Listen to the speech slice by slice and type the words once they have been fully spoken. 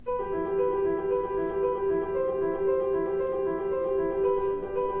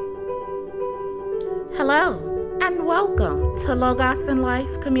Hello, and welcome to Logos and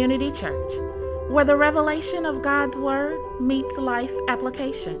Life Community Church, where the revelation of God's Word meets life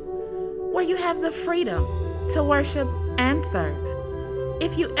application, where you have the freedom to worship and serve.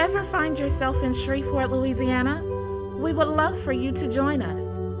 If you ever find yourself in Shreveport, Louisiana, we would love for you to join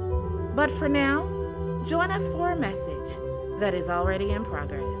us. But for now, join us for a message that is already in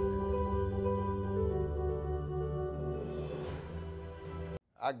progress.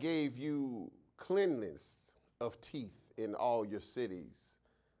 I gave you cleanliness of teeth in all your cities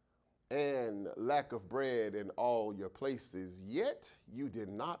and lack of bread in all your places, yet you did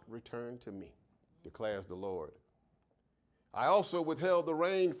not return to me, declares the Lord. I also withheld the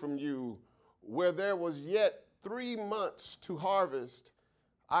rain from you where there was yet 3 months to harvest.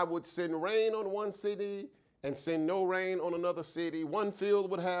 I would send rain on one city and send no rain on another city. One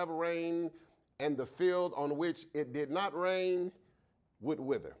field would have rain, and the field on which it did not rain would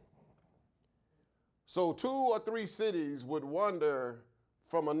wither. So 2 or 3 cities would wander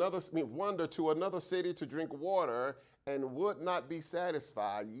to another city to drink water and would not be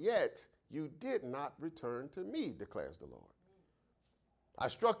satisfied, yet you did not return to me, declares the Lord. I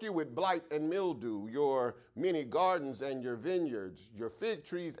struck you with blight and mildew, your many gardens and your vineyards, your fig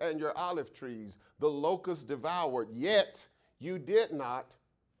trees and your olive trees, the locusts devoured, yet you did not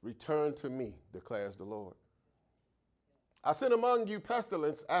return to me, declares the Lord. I sent among you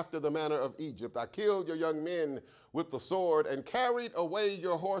pestilence after the manner of Egypt. I killed your young men with the sword and carried away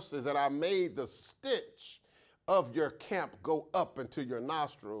your horses, and I made the stench of your camp go up into your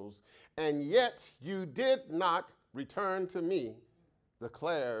nostrils, and yet you did not return to me,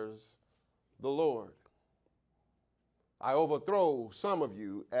 declares the Lord. I overthrow some of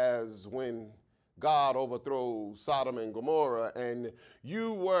you as when God overthrew Sodom and Gomorrah, and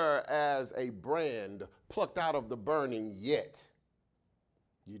you were as a brand plucked out of the burning, yet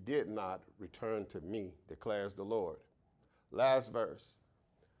you did not return to me, declares the Lord. Last verse.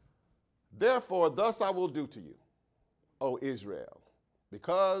 Therefore, thus I will do to you, O Israel,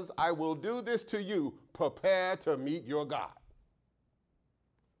 because I will do this to you, prepare to meet your God,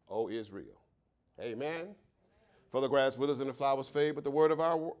 O Israel. Amen. For the grass withers and the flowers fade, but the word of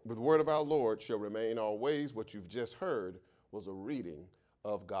our Lord shall remain always. What you've just heard was a reading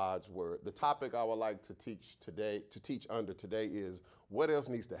of God's word. The topic I would like to teach under today is what else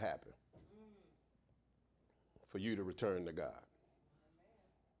needs to happen for you to return to God?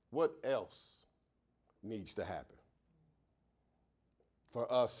 What else needs to happen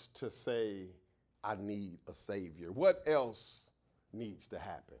for us to say, I need a Savior? What else needs to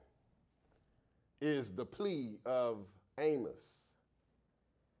happen? Is the plea of Amos,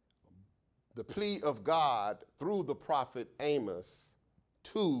 the plea of God through the prophet Amos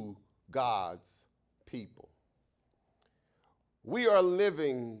to God's people. We are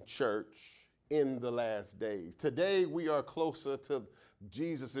living, church, in the last days. Today we are closer to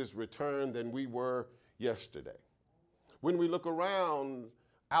Jesus' return than we were yesterday. When we look around,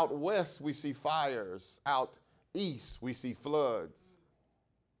 out west we see fires, out east we see floods.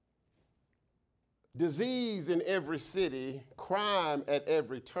 Disease in every city, crime at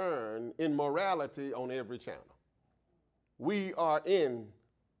every turn, immorality on every channel. We are in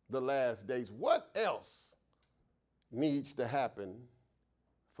the last days. What else needs to happen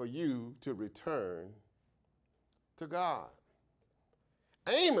for you to return to God?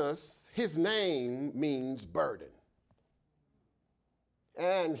 Amos, his name means burden.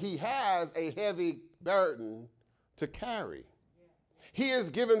 And he has a heavy burden to carry. He is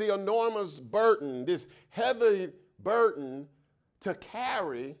given the enormous burden, this heavy burden to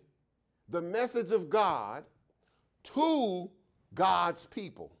carry the message of God to God's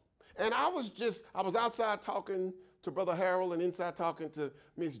people. And I was outside talking to Brother Harold and inside talking to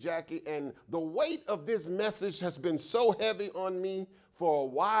Miss Jackie, and the weight of this message has been so heavy on me for a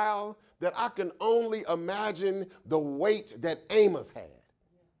while that I can only imagine the weight that Amos had.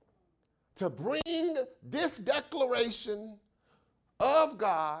 To bring this declaration of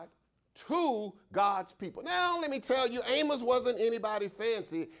God to God's people. Now, let me tell you, Amos wasn't anybody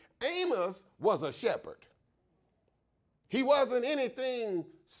fancy. Amos was a shepherd. He wasn't anything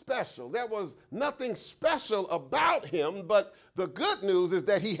special. There was nothing special about him, but the good news is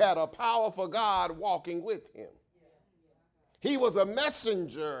that he had a powerful God walking with him. He was a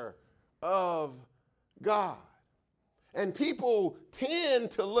messenger of God. And people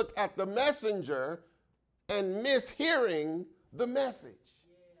tend to look at the messenger and miss hearing the message.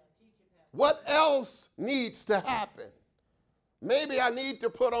 What else needs to happen Maybe I need to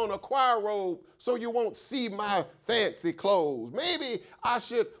put on a choir robe so you won't see my fancy clothes. Maybe I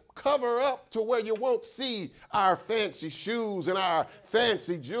should cover up to where you won't see our fancy shoes and our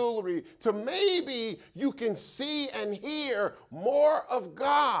fancy jewelry, to maybe you can see and hear more of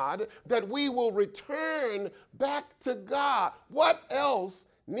God, that we will return back to God. What else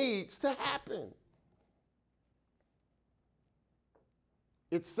needs to happen?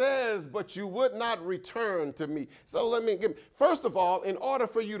 It says, but you would not return to me. So first of all, in order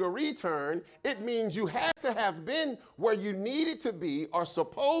for you to return, it means you had to have been where you needed to be or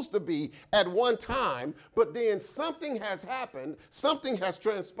supposed to be at one time, but then something has happened, something has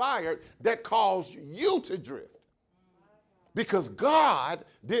transpired that caused you to drift. Because God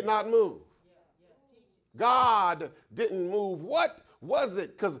did not move. God didn't move. What was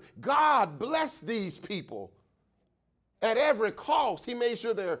it? Because God blessed these people. At every cost, he made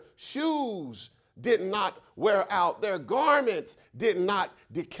sure their shoes did not wear out. Their garments did not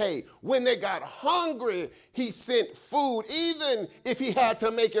decay. When they got hungry, he sent food. Even if he had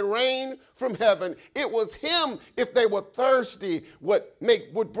to make it rain from heaven, it was him. If they were thirsty, would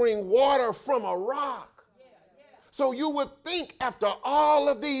bring water from a rock. So you would think, after all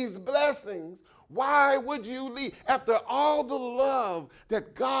of these blessings, why would you leave? After all the love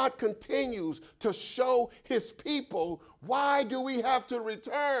that God continues to show his people, why do we have to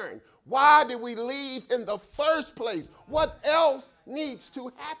return? Why did we leave in the first place? What else needs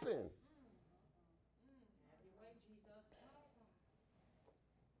to happen?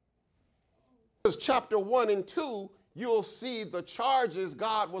 Because chapter 1 and 2, you'll see the charges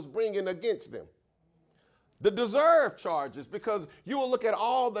God was bringing against them. The deserved charges, because you will look at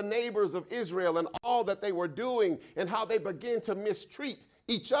all the neighbors of Israel and all that they were doing and how they began to mistreat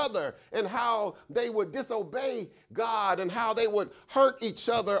each other and how they would disobey God and how they would hurt each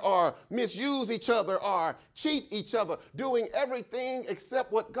other or misuse each other or cheat each other, doing everything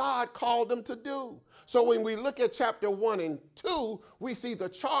except what God called them to do. So when we look at chapter 1 and 2, we see the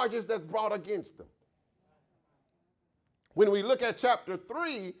charges that's brought against them. When we look at chapter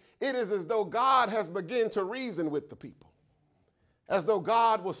 3, it is as though God has begun to reason with the people. As though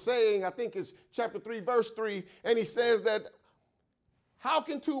God was saying, I think it's chapter 3, verse 3, and he says that, how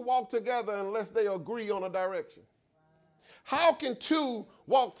can two walk together unless they agree on a direction? How can two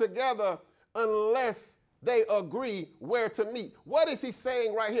walk together unless they agree where to meet? What is he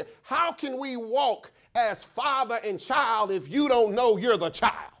saying right here? How can we walk as father and child if you don't know you're the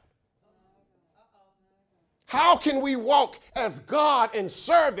child? How can we walk as God and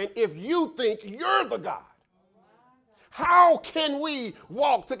servant if you think you're the God? How can we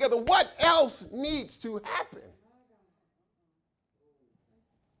walk together? What else needs to happen?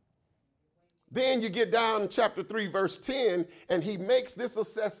 Then you get down to chapter 3, verse 10, and he makes this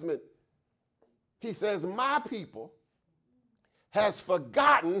assessment. He says, my people has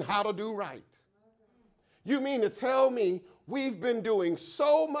forgotten how to do right. You mean to tell me we've been doing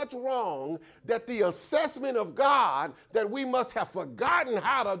so much wrong that the assessment of God that we must have forgotten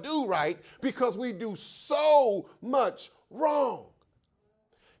how to do right because we do so much wrong?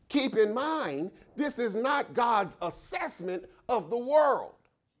 Keep in mind, this is not God's assessment of the world.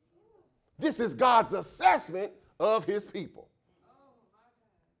 This is God's assessment of his people.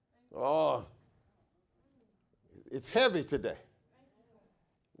 Oh, it's heavy today.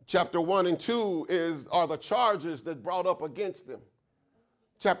 Chapter 1 and 2 are the charges that brought up against them.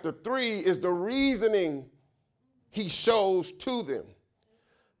 Chapter 3 is the reasoning he shows to them.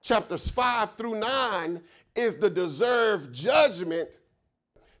 Chapters 5 through 9 is the deserved judgment.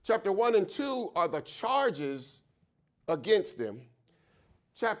 Chapter 1 and 2 are the charges against them.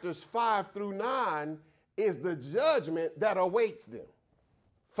 Chapters 5 through 9 is the judgment that awaits them.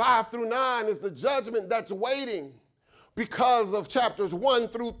 5 through 9 is the judgment that's waiting because of chapters 1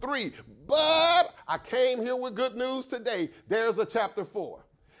 through 3. But I came here with good news today. There's a chapter 4.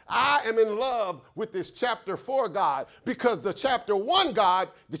 I am in love with this chapter 4 God, because the chapter 1 God,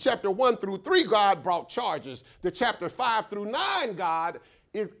 the chapter 1 through 3 God brought charges. The chapter 5 through 9 God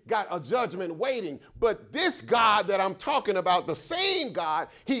is got a judgment waiting. But this God that I'm talking about, the same God,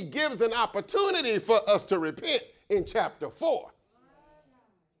 he gives an opportunity for us to repent in chapter 4.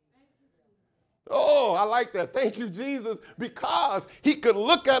 Oh, I like that. Thank you, Jesus, because he could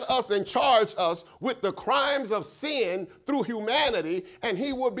look at us and charge us with the crimes of sin through humanity, and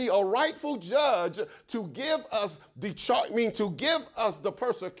he would be a rightful judge to give us the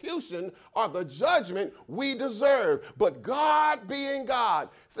persecution or the judgment we deserve. But God, being God,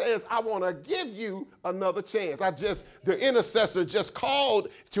 says, I want to give you another chance. The intercessor just called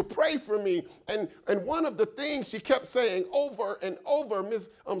to pray for me, and one of the things she kept saying over and over,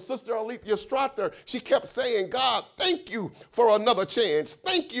 Sister Alethea Strata, chapter, she kept saying, God, thank you for another chance.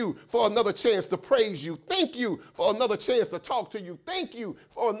 Thank you for another chance to praise you. Thank you for another chance to talk to you. Thank you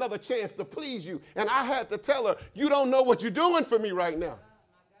for another chance to please you. And I had to tell her, you don't know what you're doing for me right now.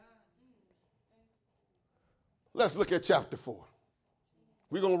 Let's look at chapter 4.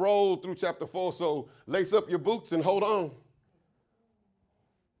 We're going to roll through chapter 4, so lace up your boots and hold on.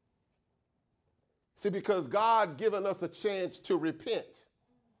 See, because God given us a chance to repent.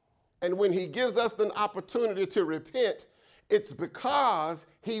 And when he gives us an opportunity to repent, it's because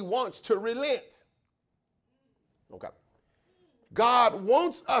he wants to relent. Okay. God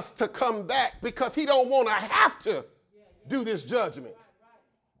wants us to come back because he don't want to have to do this judgment.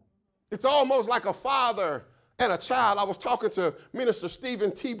 It's almost like a father and a child. I was talking to Minister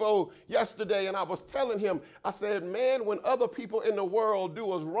Stephen Tebow yesterday, and I was telling him, I said, man, when other people in the world do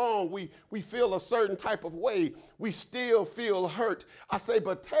us wrong, we feel a certain type of way. We still feel hurt. I say,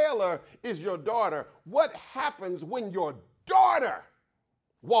 but Taylor is your daughter. What happens when your daughter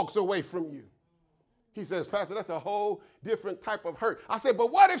walks away from you? He says, Pastor, that's a whole different type of hurt. I said,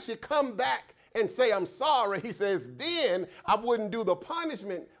 but what if she come back and say, I'm sorry? He says, then I wouldn't do the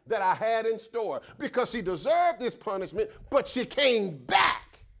punishment that I had in store, because she deserved this punishment, but she came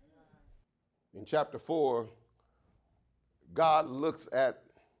back. In chapter 4, God looks at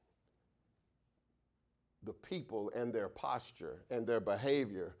the people and their posture and their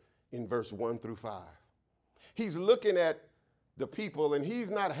behavior in verse 1 through 5. He's looking at the people, and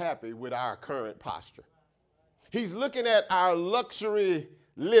he's not happy with our current posture. He's looking at our luxury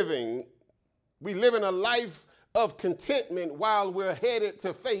living. We live in a life of contentment while we're headed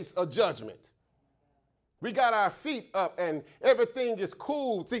to face a judgment. We got our feet up and everything is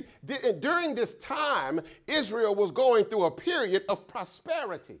cool. See, during this time, Israel was going through a period of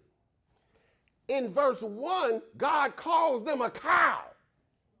prosperity. In verse 1, God calls them a cow.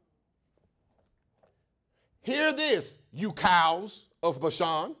 Hear this, you cows of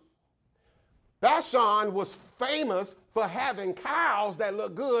Bashan. Bashan was famous for having cows that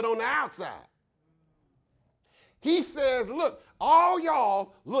look good on the outside. He says, look, all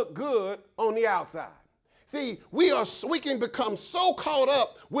y'all look good on the outside. See, we can become so caught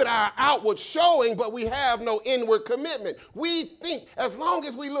up with our outward showing, but we have no inward commitment. We think as long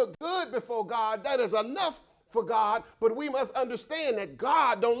as we look good before God, that is enough for God, but we must understand that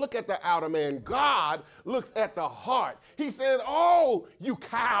God don't look at the outer man. God looks at the heart. He said, oh, you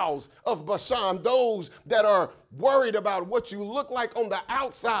cows of Bashan, those that are worried about what you look like on the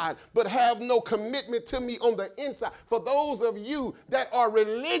outside, but have no commitment to me on the inside. For those of you that are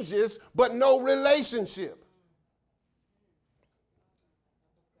religious, but no relationship.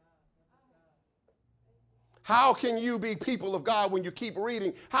 How can you be people of God when you keep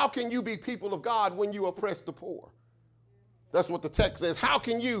reading? How can you be people of God when you oppress the poor? That's what the text says. How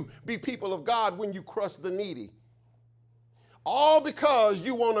can you be people of God when you crush the needy? All because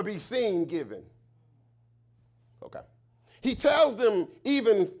you want to be seen giving. Okay. He tells them,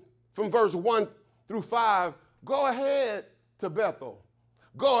 even from verse 1 through 5, go ahead to Bethel.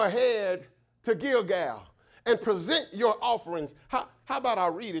 Go ahead to Gilgal and present your offerings. How about I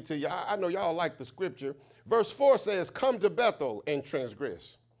read it to you? I know y'all like the scripture. Verse 4 says, come to Bethel and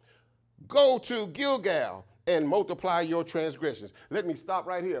transgress. Go to Gilgal and multiply your transgressions. Let me stop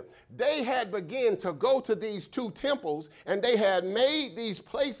right here. They had begun to go to these two temples, and they had made these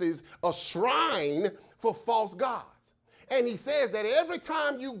places a shrine for false gods. And he says that every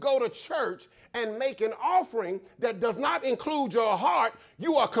time you go to church and make an offering that does not include your heart,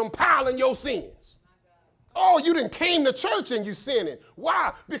 you are compiling your sins. Oh, you didn't came to church and you sinning.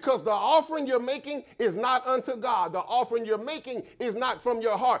 Why? Because the offering you're making is not unto God. The offering you're making is not from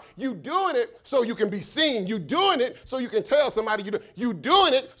your heart. You doing it so you can be seen. You doing it so you can tell somebody you do. You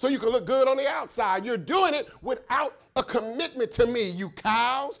doing it so you can look good on the outside. You're doing it without a commitment to me, you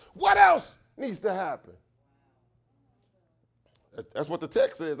cows. What else needs to happen? That's what the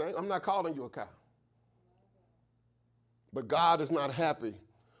text says. I'm not calling you a cow. But God is not happy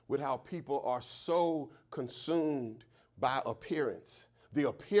with how people are so consumed by appearance, the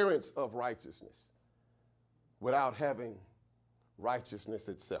appearance of righteousness, without having righteousness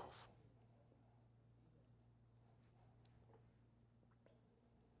itself.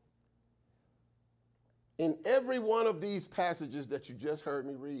 In every one of these passages that you just heard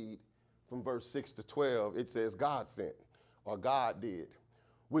me read, from verse 6 to 12, it says God sent or God did,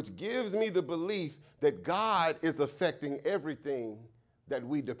 which gives me the belief that God is affecting everything that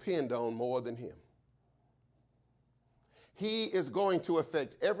we depend on more than him. He is going to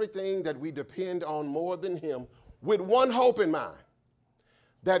affect everything that we depend on more than him, with one hope in mind,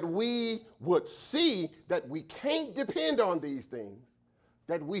 that we would see that we can't depend on these things,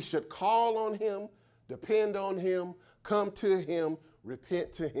 that we should call on him, depend on him, come to him,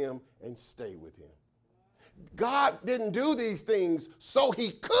 repent to him, and stay with him. God didn't do these things so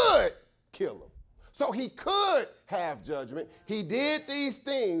he could kill them, so he could have judgment. He did these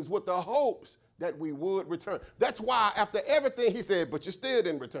things with the hopes that we would return. That's why after everything he said, but you still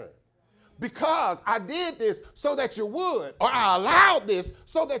didn't return. Because I did this so that you would, or I allowed this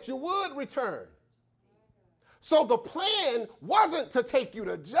so that you would return. So the plan wasn't to take you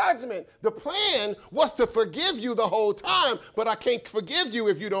to judgment. The plan was to forgive you the whole time, but I can't forgive you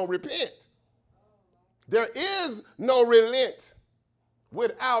if you don't repent. There is no relent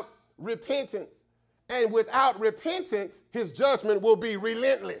without repentance. And without repentance, his judgment will be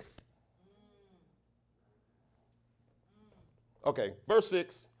relentless. Okay, verse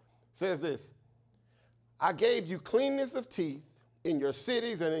 6 says this. I gave you cleanness of teeth in your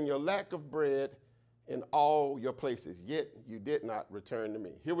cities and in your lack of bread in all your places, yet you did not return to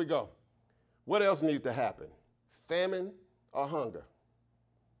me. Here we go. What else needs to happen? Famine or hunger?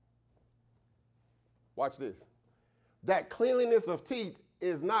 Watch this. That cleanliness of teeth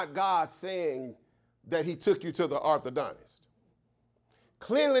is not God saying that he took you to the orthodontist.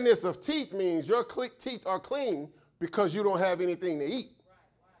 Cleanliness of teeth means your teeth are clean because you don't have anything to eat.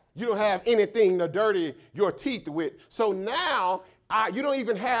 You don't have anything to dirty your teeth with. So now you don't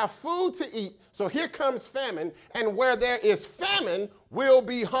even have food to eat. So here comes famine, and where there is famine will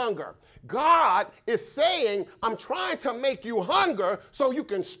be hunger. God is saying, I'm trying to make you hunger so you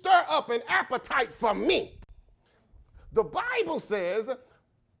can stir up an appetite for me. The Bible says,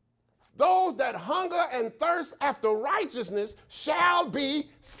 those that hunger and thirst after righteousness shall be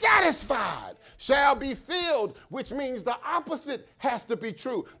satisfied, shall be filled, which means the opposite has to be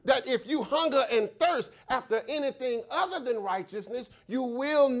true. That if you hunger and thirst after anything other than righteousness, you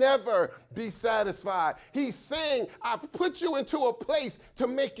will never be satisfied. He's saying, I've put you into a place to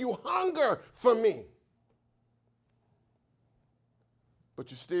make you hunger for me. But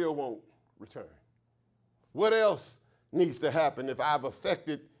you still won't return. What else needs to happen if I've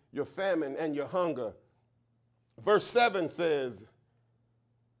affected your famine and your hunger? Verse 7 says,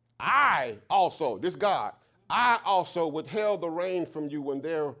 I also, this God, I also withheld the rain from you when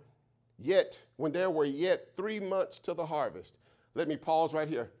there were yet 3 months to the harvest. Let me pause right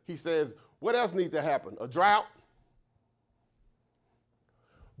here. He says, what else needs to happen? A drought?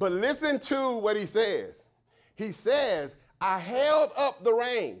 But listen to what he says. He says, I held up the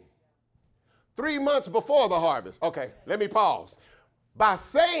rain 3 months before the harvest. Okay, let me pause. By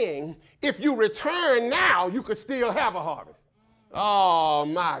saying, if you return now, you could still have a harvest. Oh,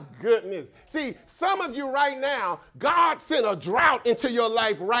 my goodness. See, some of you right now, God sent a drought into your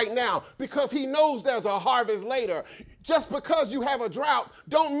life right now because he knows there's a harvest later. Just because you have a drought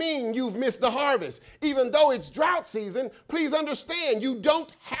don't mean you've missed the harvest. Even though it's drought season, please understand you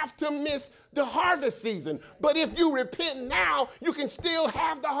don't have to miss the harvest season. But if you repent now, you can still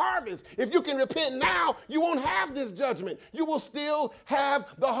have the harvest. If you can repent now, you won't have this judgment. You will still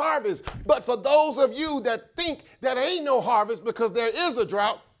have the harvest. But for those of you that think that ain't no harvest because there is a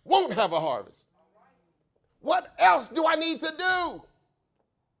drought, won't have a harvest. What else do I need to do?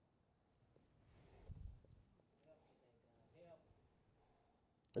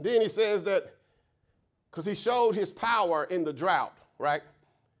 And then he says that because he showed his power in the drought, right?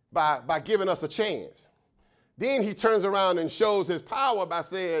 By giving us a chance. Then he turns around and shows his power by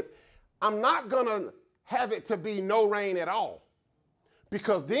saying, I'm not going to have it to be no rain at all,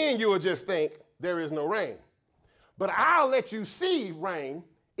 because then you will just think there is no rain. But I'll let you see rain.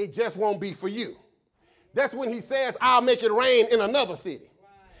 It just won't be for you. That's when he says, I'll make it rain in another city.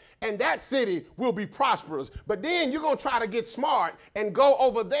 And that city will be prosperous. But then you're going to try to get smart and go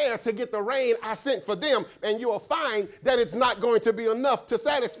over there to get the rain I sent for them, and you'll find that it's not going to be enough to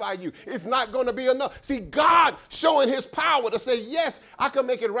satisfy you. It's not going to be enough. See, God showing his power to say, yes, I can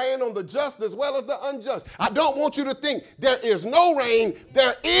make it rain on the just as well as the unjust. I don't want you to think there is no rain.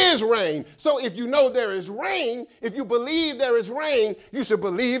 There is rain. So if you know there is rain, if you believe there is rain, you should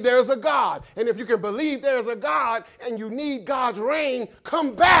believe there is a God. And if you can believe there is a God and you need God's rain,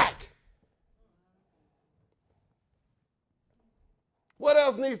 come back. What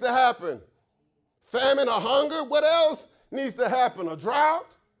else needs to happen? Famine or hunger? What else needs to happen? A drought?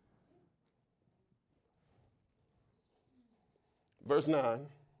 Verse 9.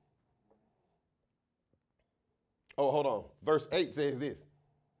 Oh, hold on. Verse 8 says this.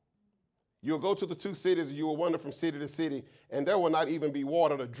 You'll go to the 2 cities, and you will wander from city to city, and there will not even be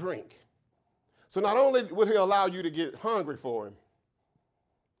water to drink. So not only will he allow you to get hungry for him,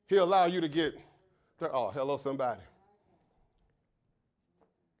 he'll allow you to get, oh, hello, somebody.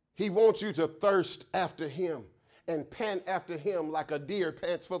 He wants you to thirst after him and pant after him like a deer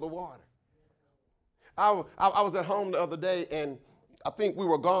pants for the water. I was at home the other day, and I think we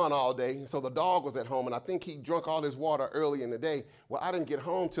were gone all day, so the dog was at home, and I think he drank all his water early in the day. Well, I didn't get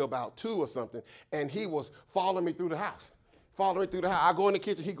home till about 2 or something, and he was following me through the house. I go in the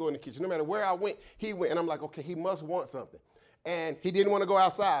kitchen, he go in the kitchen. No matter where I went, he went, and I'm like, okay, he must want something. And he didn't want to go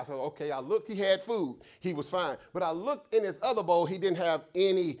outside, so okay, I looked, he had food, he was fine. But I looked in his other bowl, he didn't have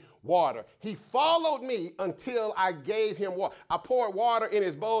any water. He followed me until I gave him water. I poured water in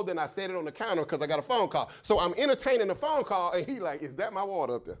his bowl, then I set it on the counter because I got a phone call. So I'm entertaining the phone call, and he like, is that my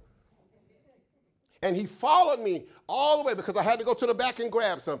water up there? And he followed me all the way because I had to go to the back and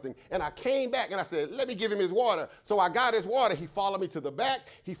grab something. And I came back and I said, let me give him his water. So I got his water. He followed me to the back.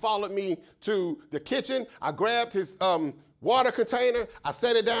 He followed me to the kitchen. I grabbed his water container. I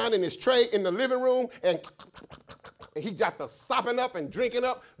set it down in his tray in the living room, and he got to sopping up and drinking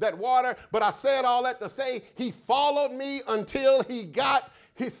up that water. But I said all that to say he followed me until he got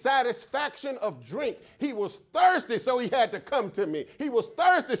his satisfaction of drink. He was thirsty, so he had to come to me. He was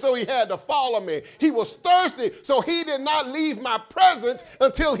thirsty, so he had to follow me. He was thirsty, so he did not leave my presence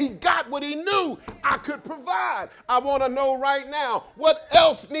until he got what he knew I could provide. I want to know right now, what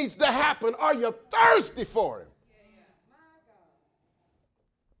else needs to happen? Are you thirsty for him?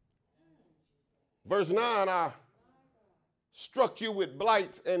 Verse 9, I struck you with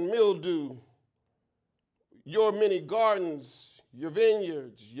blight and mildew, your many gardens, your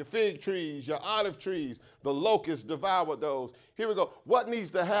vineyards, your fig trees, your olive trees, the locusts devoured those. Here we go. What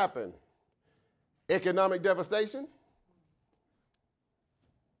needs to happen? Economic devastation?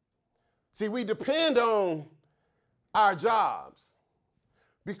 See, we depend on our jobs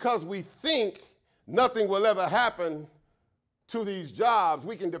because we think nothing will ever happen to these jobs.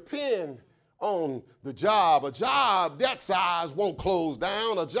 We can depend on the job. A job that size won't close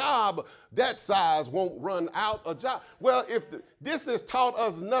down. A job that size won't run out. A job. Well, if this has taught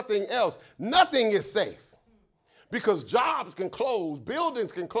us nothing else, nothing is safe. Because jobs can close,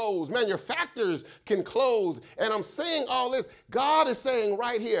 buildings can close, manufacturers can close. And I'm saying all this, God is saying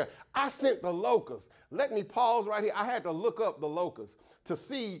right here, I sent the locusts. Let me pause right here. I had to look up the locusts to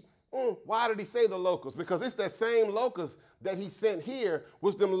see, why did he say the locusts? Because it's that same locust that he sent here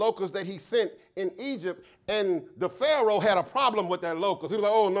was them locusts that he sent in Egypt, and the Pharaoh had a problem with that locust. He was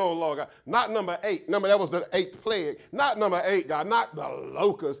like, oh no, Lord God, not number 8. That was the 8th plague. Not number 8, God, not the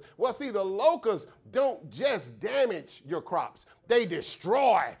locust. Well, see, the locusts don't just damage your crops. They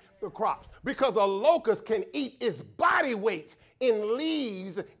destroy the crops because a locust can eat its body weight in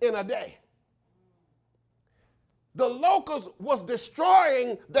leaves in a day. The locust was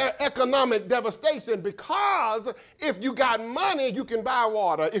destroying their economic devastation because if you got money, you can buy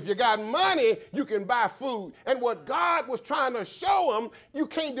water. If you got money, you can buy food. And what God was trying to show them, you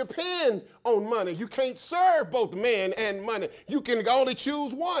can't depend on money. You can't serve both man and money. You can only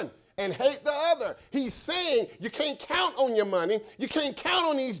choose one and hate the other. He's saying you can't count on your money. You can't count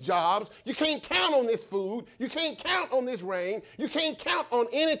on these jobs. You can't count on this food. You can't count on this rain. You can't count on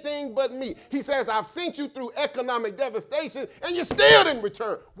anything but me. He says, I've sent you through economic devastation and you still didn't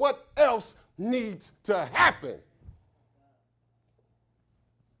return. What else needs to happen?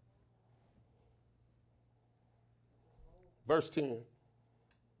 Verse 10.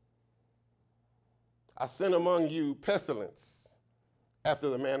 I sent among you pestilence after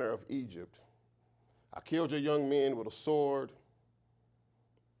the manner of Egypt. I killed your young men with a sword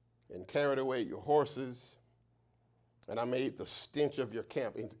and carried away your horses, and I made the stench of your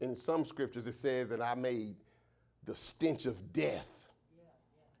camp. In some scriptures it says that I made the stench of death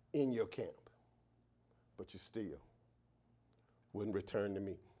in your camp, but you still wouldn't return to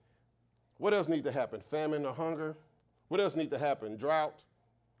me. What else needs to happen? Famine or hunger? What else needs to happen? Drought?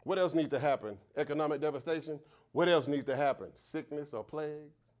 What else needs to happen? Economic devastation? What else needs to happen? Sickness or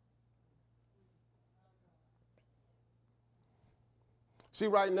plagues? See,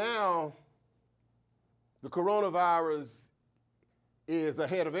 right now, the coronavirus is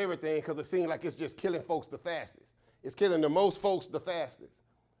ahead of everything because it seems like it's just killing folks the fastest. It's killing the most folks the fastest.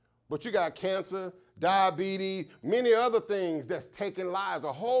 But you got cancer, diabetes, many other things that's taking lives,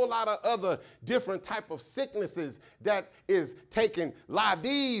 a whole lot of other different type of sicknesses that is taking lives.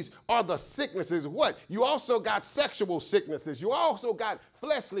 These are the sicknesses. What? You also got sexual sicknesses. You also got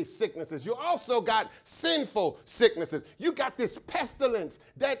fleshly sicknesses. You also got sinful sicknesses. You got this pestilence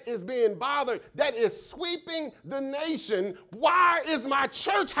that is being bothered, that is sweeping the nation. Why is my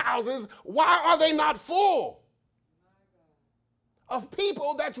church houses, why are they not full of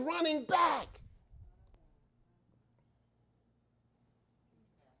people that's running back?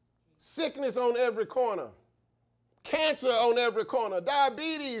 Sickness on every corner, Cancer on every corner,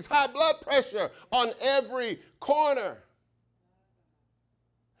 diabetes, high blood pressure on every corner.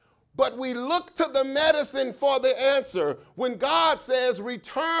 But we look to the medicine for the answer when God says,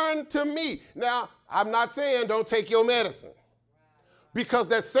 return to me. Now, I'm not saying don't take your medicine. Because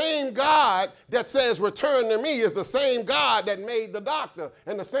that same God that says return to me is the same God that made the doctor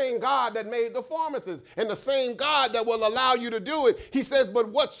and the same God that made the pharmacist and the same God that will allow you to do it. He says, but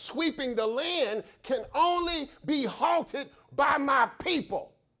what's sweeping the land can only be halted by my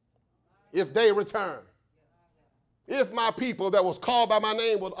people if they return. If my people that was called by my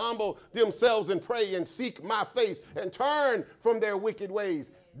name will humble themselves and pray and seek my face and turn from their wicked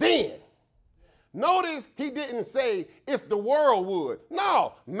ways, then. Notice he didn't say if the world would.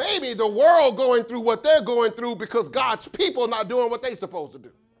 No, maybe the world going through what they're going through because God's people not doing what they're supposed to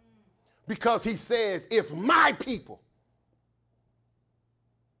do. Because he says, if my people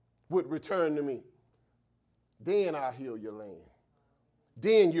would return to me, then I'll heal your land.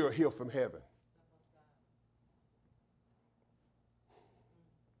 Then you'll hear from heaven.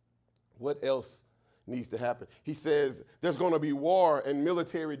 What else needs to happen? He says there's going to be war and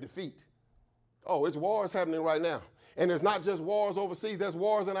military defeat. Oh, it's wars happening right now. And it's not just wars overseas. There's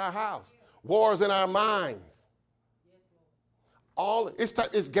wars in our house, wars in our minds.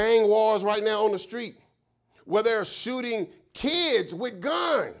 It's gang wars right now on the street where they're shooting kids with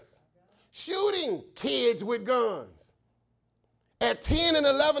guns. Shooting kids with guns. At 10 and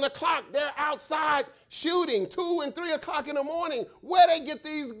 11 o'clock, they're outside shooting 2 and 3 o'clock in the morning. Where they get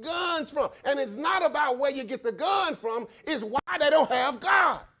these guns from? And it's not about where you get the gun from. It's why they don't have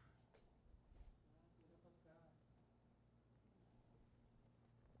God.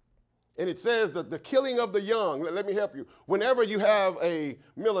 And it says that the killing of the young, let me help you. Whenever you have a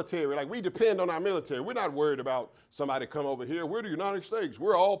military, like we depend on our military. We're not worried about somebody come over here. We're the United States.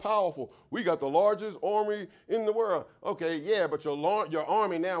 We're all powerful. We got the largest army in the world. Okay, yeah, but your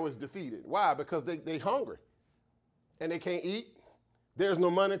army now is defeated. Why? Because they hungry and they can't eat. There's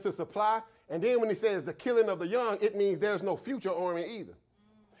no money to supply. And then when he says the killing of the young, it means there's no future army either.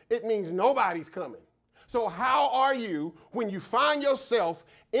 It means nobody's coming. So how are you when you find yourself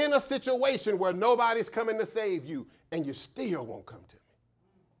in a situation where nobody's coming to save you and you still won't come to me?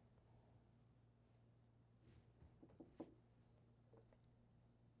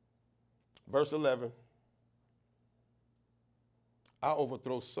 Verse 11, I'll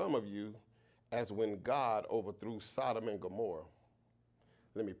overthrow some of you as when God overthrew Sodom and Gomorrah.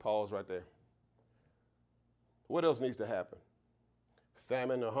 Let me pause right there. What else needs to happen?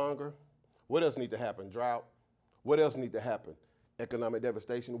 Famine or hunger? What else needs to happen? Drought. What else needs to happen? Economic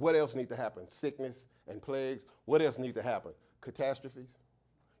devastation. What else needs to happen? Sickness and plagues. What else needs to happen? Catastrophes.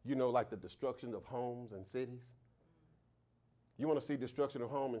 You know, like the destruction of homes and cities. You want to see destruction of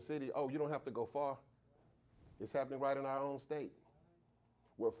home and city? Oh, you don't have to go far. It's happening right in our own state,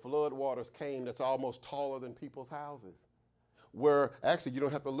 where flood waters came that's almost taller than people's houses. Where actually you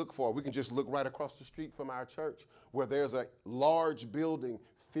don't have to look far. We can just look right across the street from our church, where there's a large building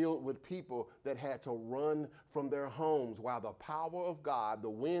filled with people that had to run from their homes while the power of God, the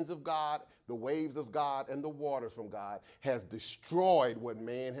winds of God, the waves of God, and the waters from God has destroyed what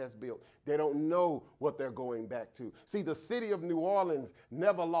man has built. They don't know what they're going back to. See, the city of New Orleans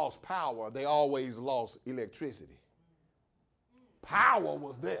never lost power. They always lost electricity. Power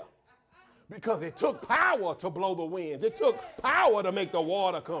was there. Because it took power to blow the winds. It took power to make the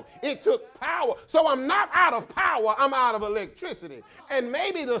water come. It took power. So I'm not out of power, I'm out of electricity. And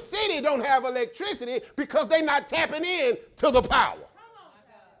maybe the city don't have electricity because they're not tapping in to the power.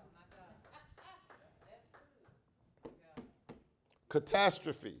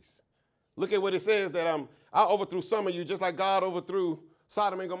 Catastrophes. Look at what it says that I overthrew some of you just like God overthrew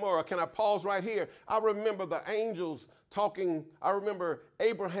Sodom and Gomorrah. Can I pause right here? I remember the angels talking. I remember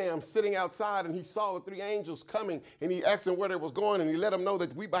Abraham sitting outside and he saw the 3 angels coming and he asked them where they was going and he let them know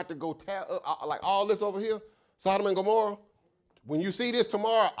that we about to go like all this over here, Sodom and Gomorrah. When you see this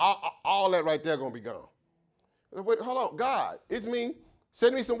tomorrow, all that right there going to be gone. Wait, hold on. God, it's me.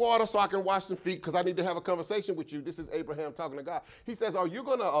 Send me some water so I can wash some feet because I need to have a conversation with you. This is Abraham talking to God. He says, are you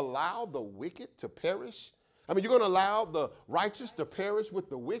going to allow the wicked to perish? I mean, you're going to allow the righteous to perish with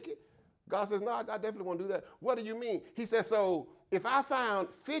the wicked? God says, no, I definitely won't do that. What do you mean? He says, so if I found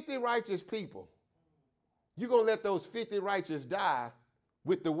 50 righteous people, you're going to let those 50 righteous die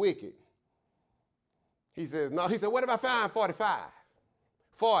with the wicked? He says, no. He said, what if I find 45,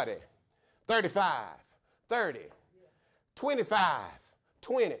 40, 35, 30, 25,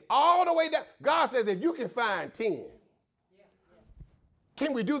 20, all the way down? God says, if you can find 10,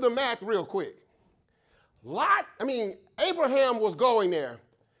 can we do the math real quick? Abraham was going there.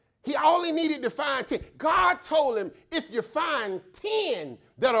 He only needed to find 10. God told him, if you find 10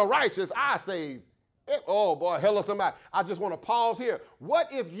 that are righteous, I save. Oh boy, hello somebody. I just want to pause here. What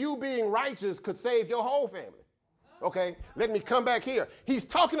if you being righteous could save your whole family? Okay, let me come back here. He's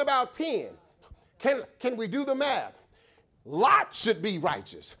talking about 10. Can we do the math? Lot should be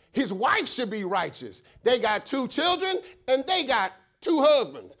righteous. His wife should be righteous. They got 2 children and they got 2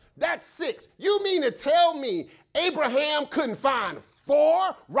 husbands. That's 6. You mean to tell me Abraham couldn't find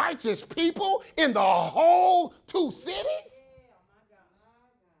 4 righteous people in the whole 2 cities?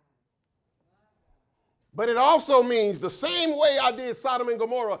 But it also means the same way I did Sodom and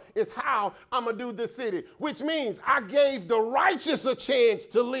Gomorrah is how I'm going to do this city, which means I gave the righteous a chance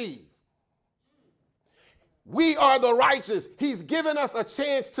to leave. We are the righteous. He's given us a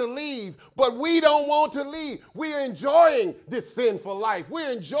chance to leave, but we don't want to leave. We're enjoying this sinful life.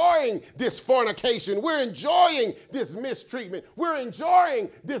 We're enjoying this fornication. We're enjoying this mistreatment. We're enjoying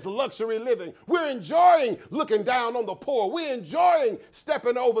this luxury living. We're enjoying looking down on the poor. We're enjoying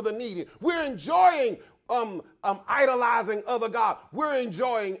stepping over the needy. We're enjoying idolizing other gods. We're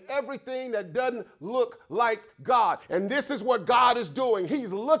enjoying everything that doesn't look like God. And this is what God is doing.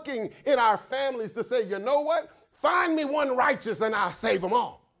 He's looking in our families to say, you know what? Find me one righteous and I'll save them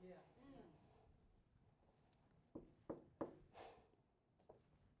all.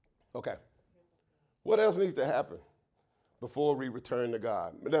 Okay. What else needs to happen before we return to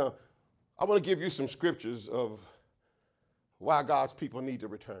God? Now, I want to give you some scriptures of why God's people need to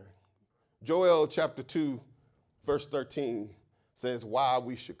return. Joel chapter 2, verse 13 says why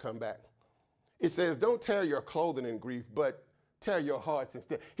we should come back. It says, don't tear your clothing in grief, but tear your hearts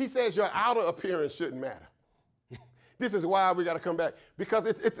instead. He says your outer appearance shouldn't matter. This is why we got to come back, because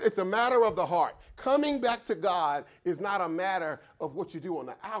it's a matter of the heart. Coming back to God is not a matter of what you do on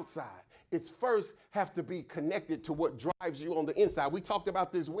the outside. It's first have to be connected to what drives you on the inside. We talked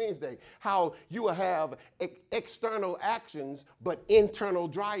about this Wednesday, how you will have external actions, but internal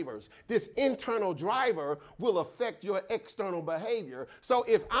drivers. This internal driver will affect your external behavior. So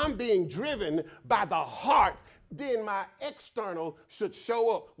if I'm being driven by the heart, then my external should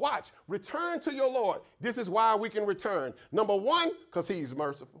show up. Watch, return to your Lord. This is why we can return. Number 1, because he's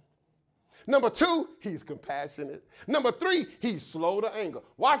merciful. Number 2, he's compassionate. Number 3, he's slow to anger.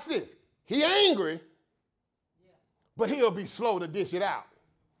 Watch this. He angry, but he'll be slow to dish it out.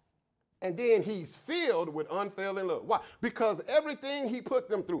 And then he's filled with unfailing love. Why? Because everything he put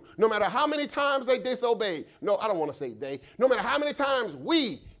them through, no matter how many times they disobeyed, no, I don't want to say they, no matter how many times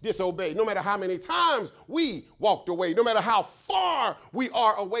we disobeyed, no matter how many times we walked away, no matter how far we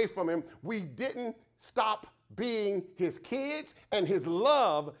are away from him, we didn't stop being his kids, and his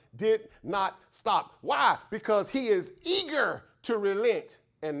love did not stop. Why? Because he is eager to relent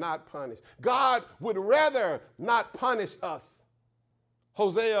and not punish. God would rather not punish us.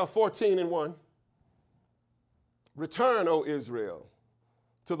 Hosea 14:1. Return, O Israel,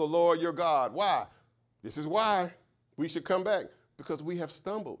 to the Lord your God. Why? This is why we should come back. Because we have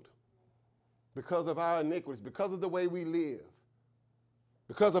stumbled. Because of our iniquities. Because of the way we live.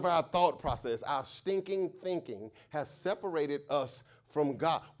 Because of our thought process. Our stinking thinking has separated us from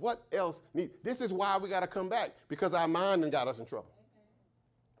God. What else? This is why we got to come back. Because our mind done got us in trouble.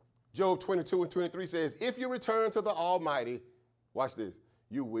 Job 22:23 says, if you return to the Almighty, watch this,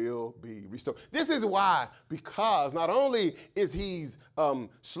 you will be restored. This is why, because not only is he's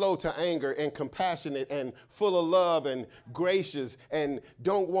slow to anger and compassionate and full of love and gracious and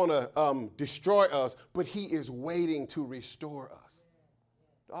don't want to destroy us, but he is waiting to restore us.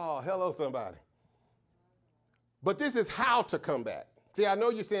 Oh, hello, somebody. But this is how to come back. See, I know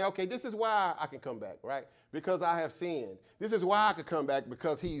you're saying, okay, this is why I can come back, right? Because I have sinned. This is why I could come back,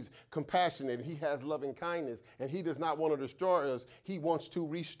 because he's compassionate, he has loving kindness, and he does not want to destroy us. He wants to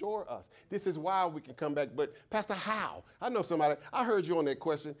restore us. This is why we can come back. But Pastor, how? I know somebody. I heard you on that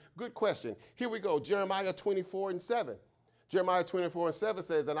question. Good question. Here we go. Jeremiah 24:7. Jeremiah 24:7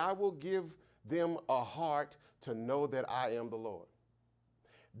 says, and I will give them a heart to know that I am the Lord.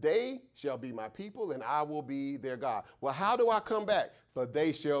 They shall be my people, and I will be their God. Well, how do I come back? For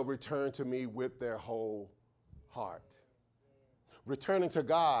they shall return to me with their whole heart. Returning to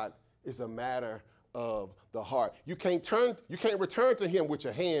God is a matter of the heart. You can't return to him with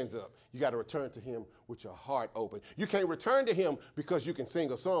your hands up. You got to return to him with your heart open. You can't return to him because you can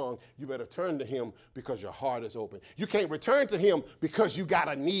sing a song. You better turn to him because your heart is open. You can't return to him because you got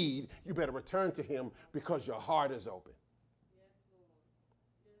a need. You better return to him because your heart is open.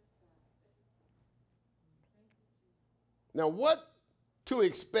 Now, what to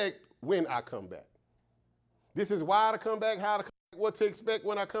expect when I come back? This is why to come back, how to come back, what to expect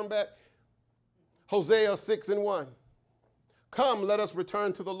when I come back. Hosea 6:1. Come, let us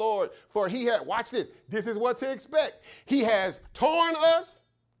return to the Lord. For he had, watch this, this is what to expect. He has torn us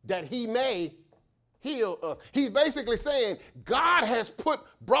that he may heal us. He's basically saying God has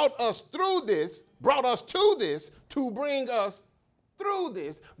brought us to this to bring us through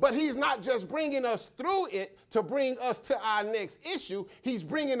this, but he's not just bringing us through it to bring us to our next issue. He's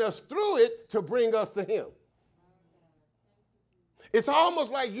bringing us through it to bring us to him. It's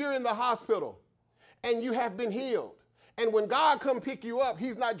almost like you're in the hospital and you have been healed. And when God come pick you up,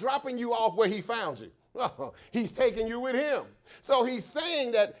 he's not dropping you off where he found you. He's taking you with him. So he's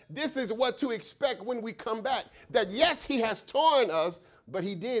saying that this is what to expect when we come back. That yes, he has torn us, but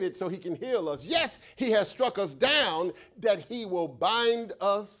he did it so he can heal us. Yes, he has struck us down, that he will bind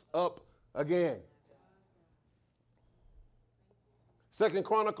us up again. 2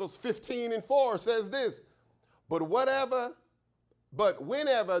 Chronicles 15:4 says this, but whenever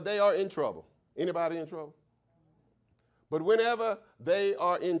they are in trouble, anybody in trouble? But whenever they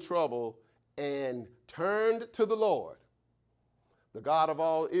are in trouble and turned to the Lord, the God of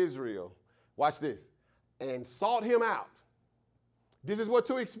all Israel, watch this, and sought him out. This is what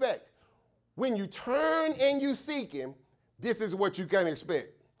to expect. When you turn and you seek him, this is what you can expect.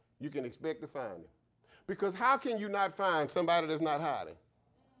 You can expect to find him. Because how can you not find somebody that's not hiding?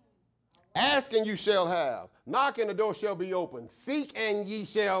 Ask and you shall have. Knock and the door shall be open. Seek and ye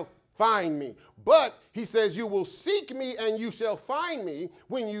shall find me. But he says, you will seek me and you shall find me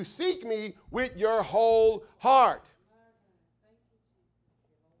when you seek me with your whole heart.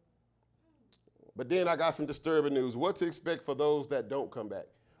 But then I got some disturbing news. What to expect for those that don't come back?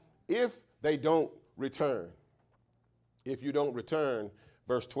 If they don't return. If you don't return,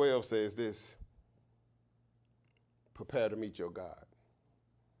 verse 12 says this, prepare to meet your God.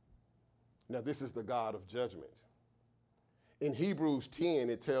 Now, this is the God of judgment. In Hebrews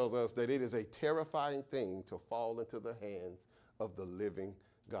 10, it tells us that it is a terrifying thing to fall into the hands of the living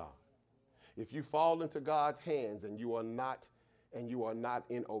God. If you fall into God's hands and you are not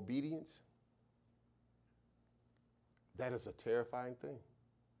in obedience, that is a terrifying thing.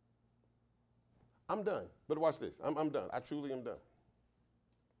 I'm done. But watch this. I'm done. I truly am done.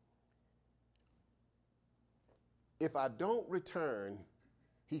 If I don't return,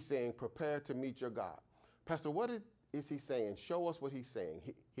 he's saying, prepare to meet your God. Pastor, what is he saying? Show us what he's saying.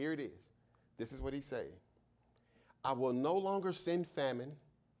 Here it is. This is what he's saying. I will no longer send famine.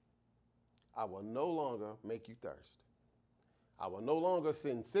 I will no longer make you thirst. I will no longer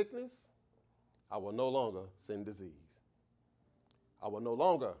send sickness. I will no longer send disease. I will no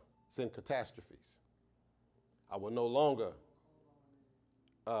longer send catastrophes. I will no longer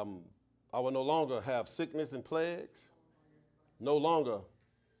have sickness and plagues. No longer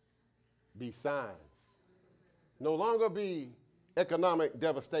be signs. No longer be economic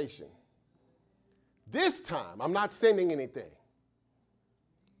devastation. This time, I'm not sending anything.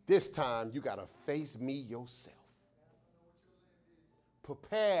 This time, you got to face me yourself.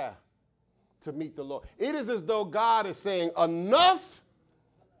 Prepare to meet the Lord. It is as though God is saying, enough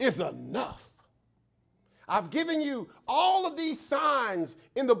is enough. I've given you all of these signs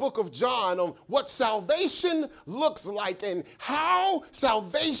in the book of John on what salvation looks like and how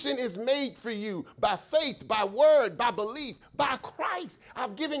salvation is made for you by faith, by word, by belief, by Christ.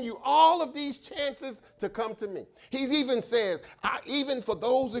 I've given you all of these chances to come to me. He even says, even for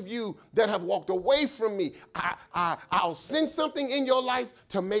those of you that have walked away from me, I'll send something in your life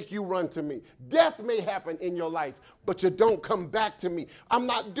to make you run to me. Death may happen in your life, but you don't come back to me. I'm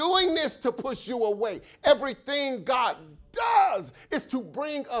not doing this to push you away. Everything God does is to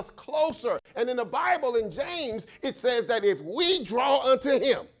bring us closer. And in the Bible, in James, it says that if we draw unto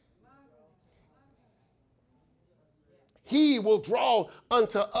him, he will draw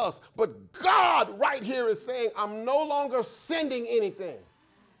unto us. But God right here is saying, I'm no longer sending anything.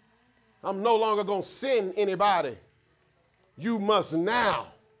 I'm no longer going to send anybody. You must now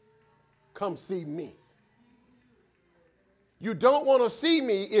come see me. You don't want to see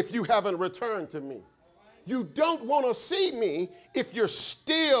me if you haven't returned to me. You don't want to see me if you're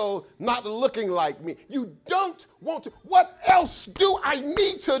still not looking like me. You don't want to. What else do I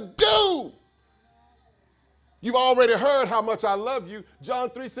need to do? You've already heard how much I love you.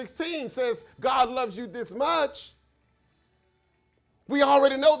 John 3:16 says God loves you this much. We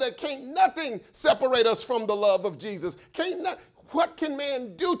already know that can't nothing separate us from the love of Jesus. What can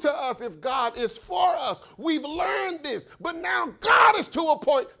man do to us if God is for us? We've learned this, but now God is to a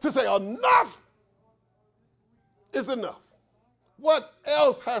point to say enough is enough. What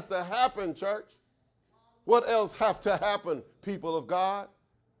else has to happen, church? What else have to happen, people of God?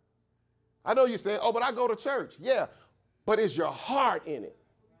 I know you're saying, oh, but I go to church. Yeah, but is your heart in it?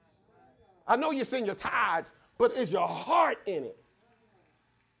 I know you send your tithes, but is your heart in it?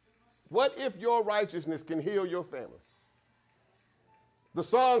 What if your righteousness can heal your family? The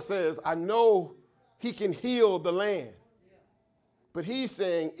song says, I know he can heal the land. But he's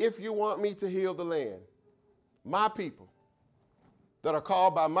saying, if you want me to heal the land, my people that are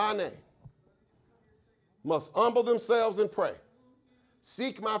called by my name must humble themselves and pray,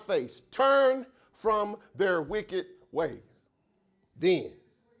 seek my face, turn from their wicked ways. Then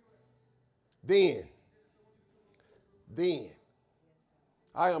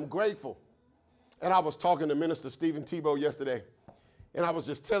I am grateful. And I was talking to Minister Stephen Tebow yesterday, and I was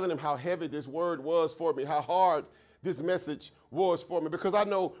just telling him how heavy this word was for me, how hard this message was for me, because I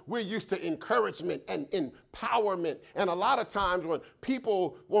know we're used to encouragement and empowerment. And a lot of times when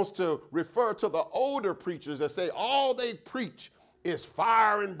people wants to refer to the older preachers that say all they preach is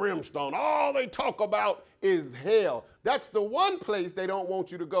fire and brimstone, all they talk about is hell, that's the one place they don't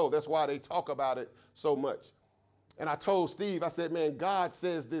want you to go. That's why they talk about it so much. And I told Steve, I said, man, God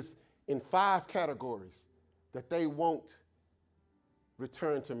says this in 5 categories that they won't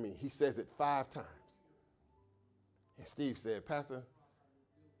return to me. He says it 5 times. And Steve said, Pastor,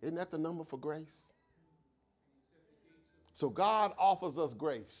 isn't that the number for grace? So God offers us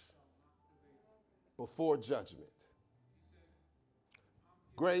grace before judgment.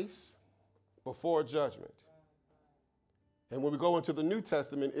 Grace before judgment. And when we go into the New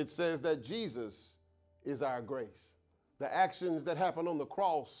Testament, it says that Jesus is our grace. The actions that happened on the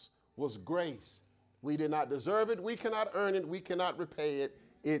cross was grace. We did not deserve it. We cannot earn it. We cannot repay it.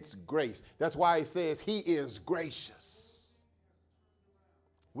 It's grace. That's why he says he is gracious.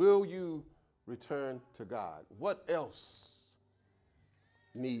 Will you return to God? What else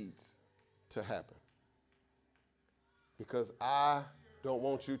needs to happen? Because I don't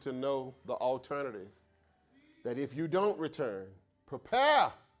want you to know the alternative, that if you don't return,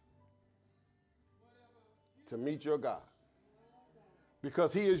 prepare to meet your God.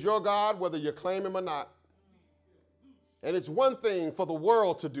 Because he is your God, whether you claim him or not. And it's one thing for the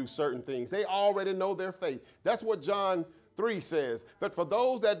world to do certain things. They already know their faith. That's what John 3 says, that for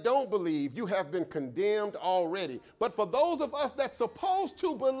those that don't believe, you have been condemned already. But for those of us that's supposed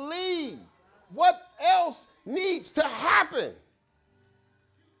to believe, what else needs to happen?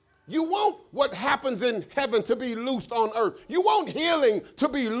 You want what happens in heaven to be loosed on earth. You want healing to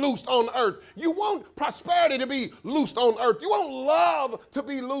be loosed on earth. You want prosperity to be loosed on earth. You want love to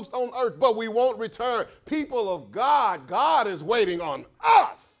be loosed on earth, but we won't return. People of God, God is waiting on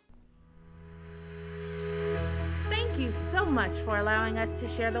us. Thank you so much for allowing us to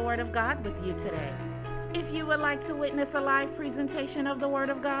share the Word of God with you today. If you would like to witness a live presentation of the Word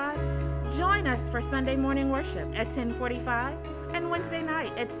of God, join us for Sunday morning worship at 10:45 and Wednesday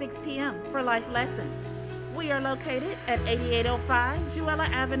night at 6 p.m. for life lessons. We are located at 8805 Juella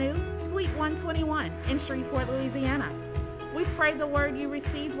Avenue, Suite 121 in Shreveport, Louisiana. We pray the word you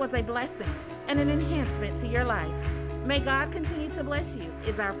received was a blessing and an enhancement to your life. May God continue to bless you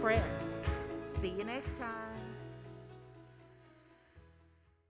is our prayer. See you next time.